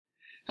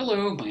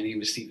Hello, my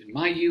name is Stephen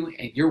Mayeux,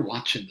 and you're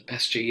watching the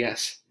Best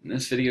JS. In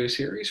this video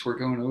series, we're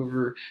going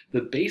over the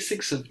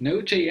basics of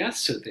NodeJS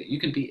so that you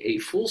can be a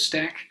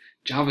full-stack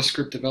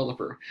JavaScript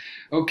developer.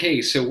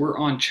 Okay, so we're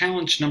on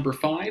challenge number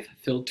 5,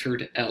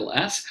 filtered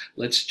LS.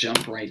 Let's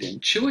jump right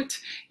into it.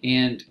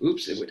 And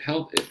oops, it would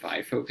help if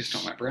I focused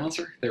on my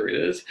browser. There it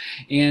is.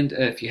 And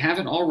if you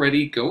haven't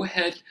already, go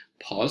ahead,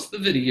 pause the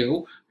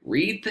video,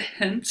 read the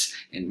hints,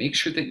 and make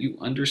sure that you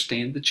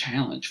understand the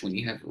challenge. When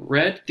you have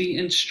read the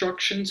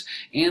instructions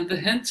and the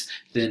hints,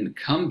 then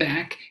come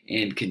back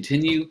and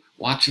continue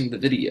watching the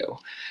video.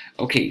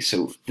 Okay,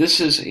 so this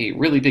is a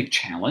really big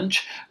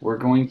challenge. We're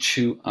going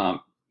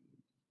to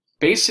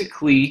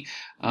basically,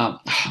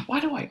 why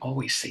do I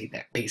always say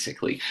that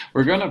basically?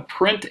 We're going to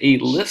print a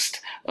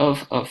list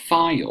of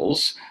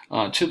files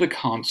to the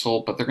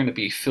console, but they're going to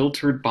be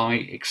filtered by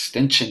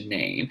extension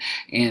name.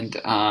 And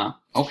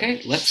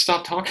okay, let's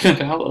stop talking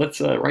about it. Let's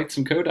write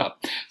some code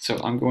up. So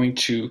I'm going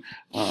to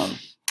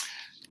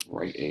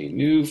write a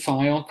new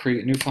file,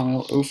 create a new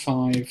file,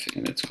 05,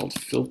 and it's called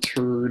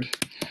filtered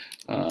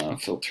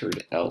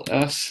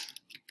ls.js.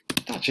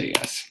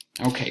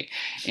 Okay,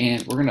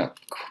 and we're going to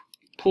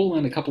pull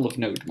in a couple of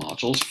node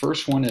modules.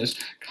 First one is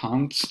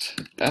const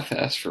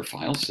fs for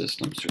file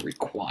system, so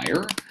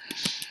require.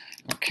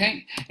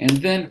 Okay, and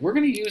then we're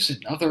going to use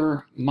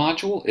another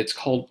module. It's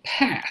called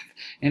path,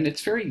 and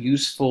it's very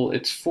useful.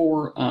 It's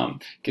for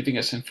giving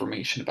us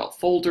information about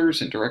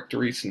folders and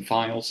directories and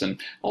files and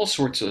all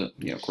sorts of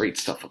great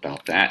stuff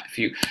about that. If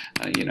you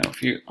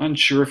if you're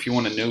unsure, if you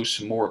want to know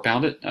some more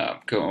about it,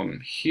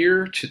 come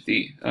here to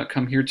the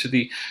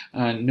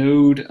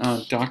node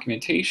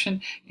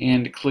documentation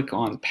and click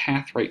on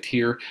path right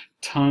here.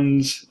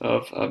 Tons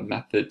of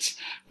methods,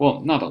 well,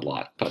 not a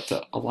lot, but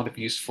a lot of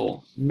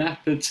useful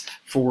methods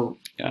for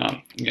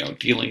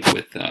dealing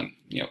with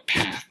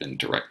path and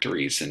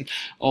directories and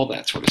all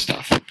that sort of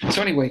stuff.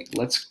 So anyway,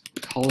 let's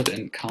call it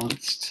in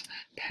const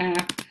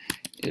path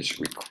is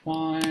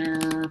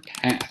require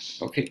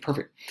path. Okay,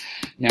 perfect.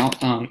 Now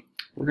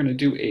we're going to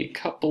do a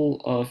couple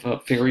of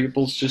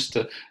variables just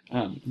to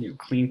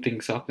clean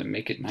things up and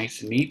make it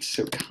nice and neat.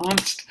 So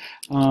const,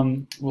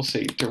 we'll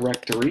say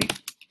directory.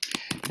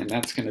 And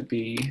that's going to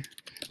be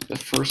the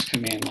first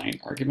command line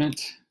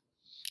argument.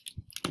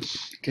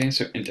 Okay,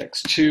 so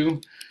index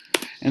 2.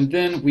 And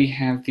then we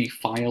have the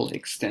file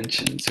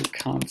extension. So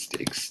const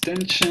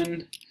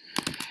extension,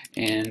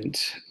 and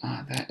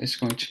that is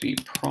going to be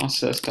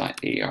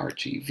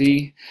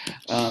process.argv.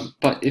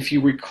 But if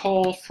you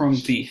recall from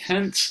the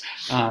hints,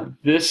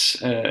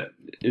 this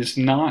is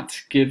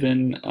not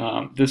given,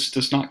 this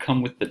does not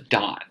come with the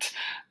dot.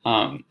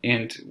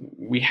 And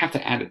we have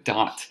to add a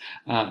dot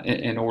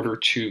in order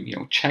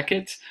to check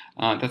it.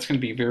 That's going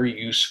to be very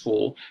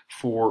useful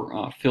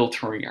for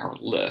filtering our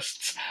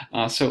lists.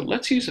 So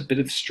let's use a bit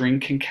of string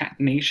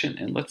concatenation,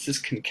 and let's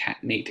just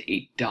concatenate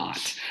a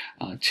dot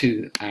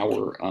to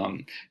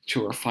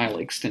our file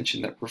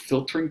extension that we're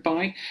filtering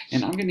by.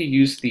 And I'm going to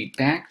use the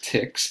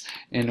backticks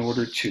in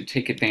order to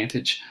take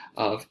advantage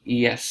of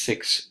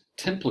ES6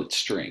 template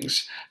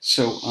strings.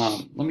 So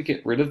let me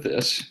get rid of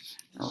this.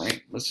 All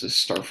right, let's just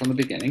start from the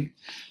beginning.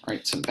 All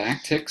right, some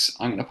backticks.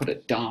 I'm going to put a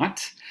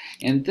dot,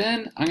 and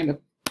then I'm going to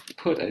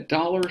put a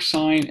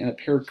 $sign and a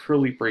pair of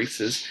curly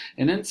braces.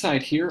 And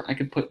inside here, I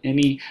can put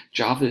any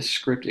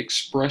JavaScript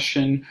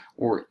expression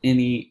or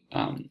any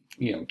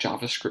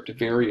JavaScript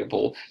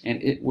variable,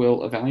 and it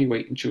will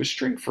evaluate into a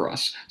string for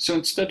us. So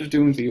instead of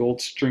doing the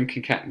old string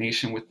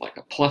concatenation with like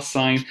a plus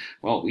sign,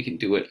 well, we can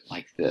do it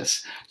like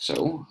this.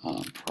 So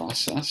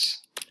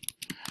process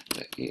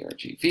the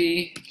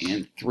argv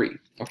and 3.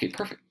 Okay,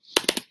 perfect.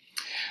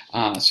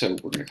 So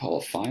we're going to call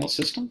a file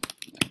system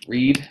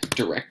read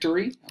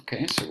directory.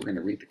 Okay, so we're going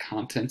to read the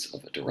contents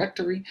of a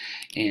directory,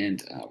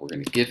 and we're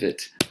going to give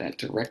it that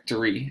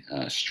directory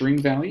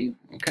string value.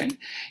 Okay,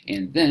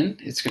 and then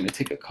it's going to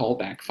take a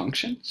callback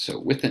function, so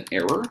with an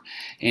error,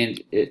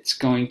 and it's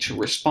going to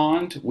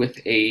respond with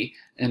an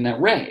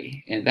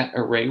array, and that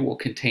array will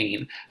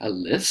contain a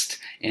list,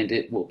 and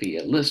it will be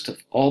a list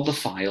of all the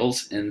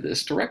files in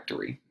this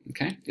directory.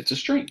 Okay, it's a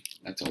string.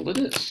 That's all it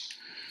is.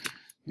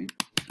 Okay.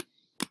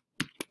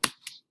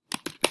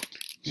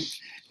 Okay.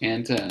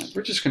 And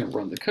we're just going to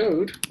run the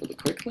code really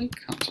quickly.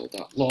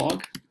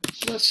 Console.log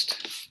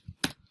list.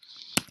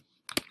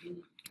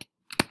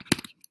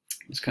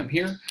 Let's come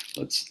here.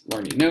 Let's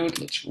learn a node.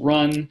 Let's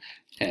run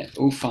at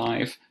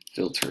 05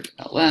 filtered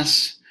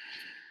ls.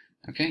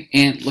 Okay,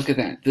 and look at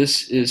that.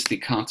 This is the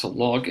console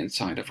log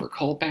inside of our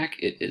callback.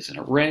 It is an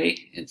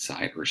array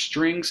inside our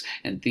strings,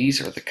 and these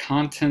are the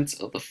contents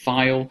of the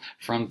file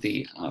from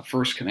the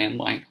first command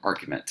line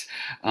argument.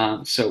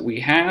 So we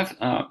have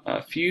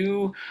a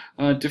few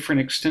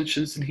different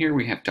extensions in here.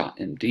 We have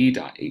 .md,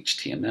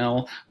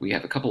 .html. We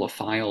have a couple of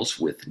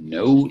files with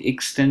no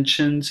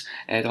extensions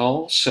at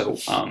all. So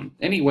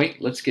anyway,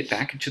 let's get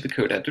back into the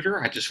code editor.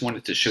 I just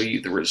wanted to show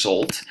you the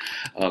result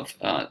of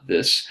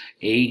this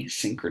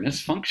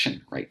asynchronous function.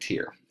 extension right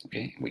here.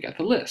 Okay, we got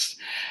the list.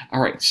 All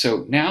right,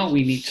 so now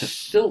we need to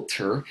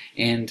filter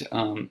and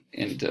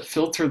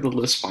filter the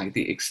list by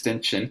the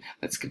extension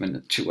that's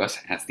given to us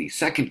as the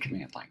second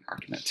command line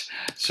argument.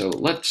 So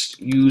let's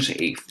use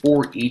a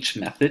for each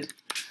method.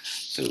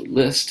 So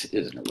list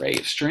is an array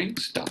of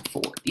strings,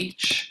 .for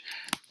each.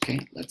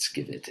 Okay, let's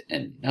give it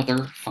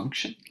another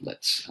function.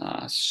 Let's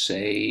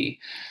say,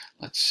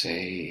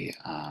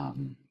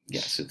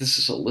 yeah, so this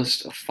is a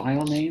list of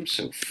file names,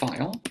 so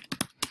file,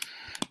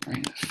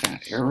 right, a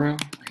fat arrow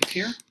right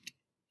here.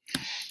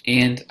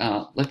 And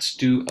let's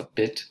do a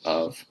bit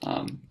of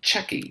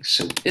checking.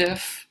 So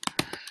if,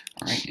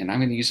 all right, and I'm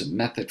going to use a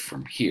method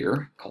from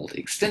here called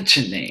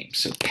extension name.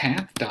 So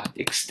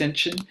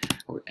path.extension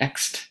or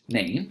ext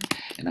name,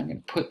 and I'm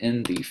going to put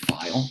in the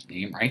file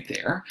name right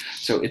there.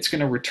 So it's going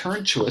to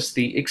return to us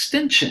the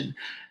extension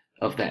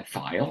of that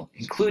file,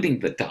 including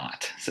the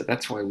dot. So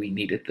that's why we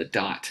needed the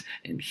dot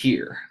in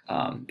here.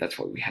 That's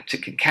why we have to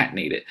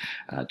concatenate it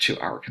to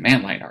our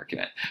command line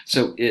argument.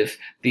 So if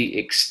the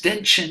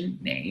extension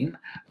name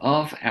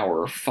of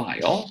our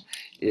file,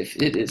 if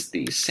it is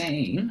the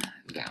same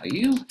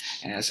value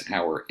as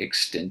our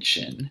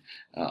extension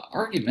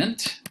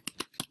argument,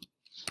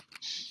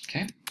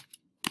 okay,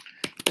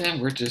 then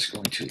we're just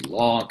going to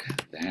log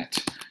that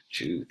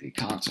to the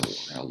console.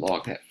 We're going to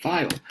log that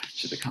file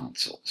to the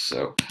console.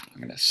 So I'm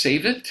going to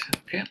save it.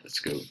 Okay, let's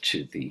go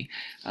to the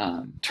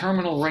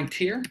terminal right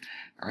here.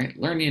 All right,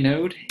 learn your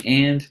node,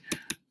 and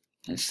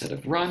instead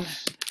of run,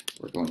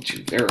 we're going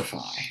to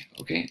verify.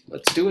 Okay,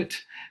 let's do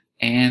it.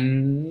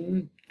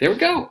 And there we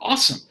go.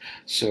 Awesome.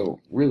 So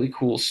really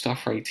cool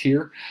stuff right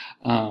here.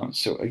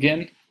 So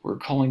again, we're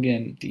calling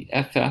in the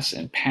FS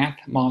and path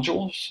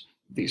modules.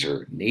 These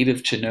are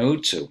native to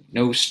Node, so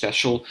no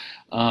special,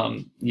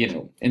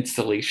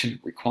 installation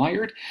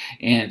required.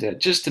 And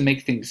just to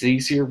make things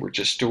easier, we're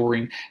just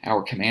storing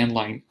our command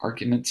line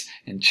arguments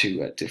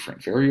into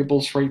different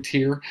variables right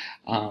here.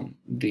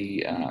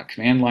 The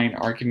command line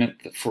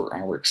argument for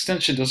our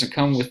extension doesn't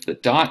come with the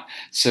dot,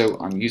 so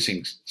I'm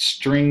using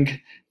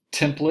string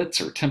templates,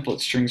 or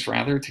template strings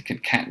rather, to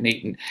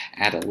concatenate and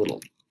add a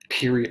little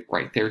period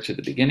right there to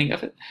the beginning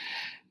of it.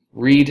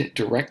 Read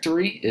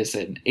directory is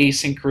an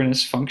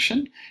asynchronous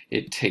function.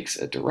 It takes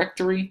a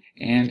directory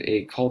and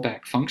a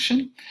callback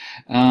function.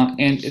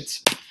 And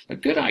it's a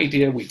good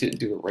idea, we didn't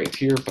do it right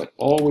here, but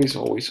always,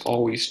 always,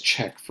 always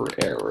check for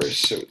errors.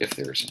 So if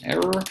there's an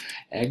error,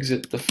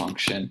 exit the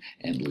function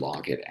and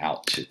log it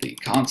out to the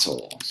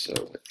console. So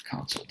with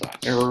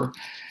console.error,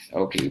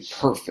 okay,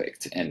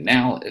 perfect. And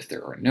now if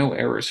there are no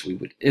errors, we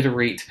would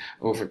iterate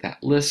over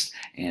that list.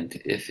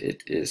 And if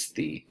it is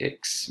the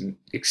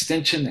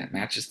extension that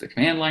matches the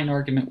command line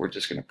argument, we're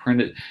just going to print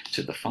it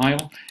to the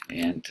file.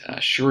 And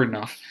sure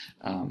enough,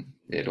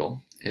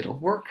 it'll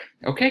work.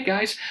 Okay,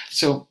 guys,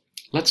 so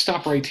let's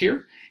stop right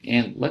here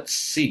and let's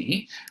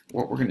see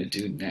what we're going to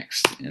do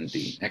next in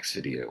the next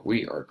video.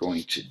 We are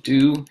going to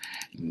do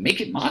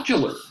make it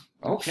modular.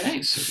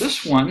 Okay, so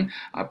this one,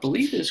 I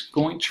believe, is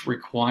going to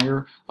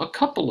require a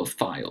couple of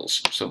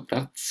files. So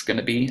that's going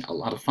to be a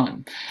lot of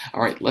fun.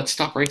 All right, let's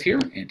stop right here,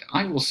 and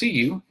I will see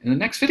you in the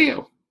next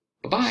video.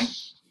 Bye-bye.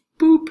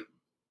 Boop.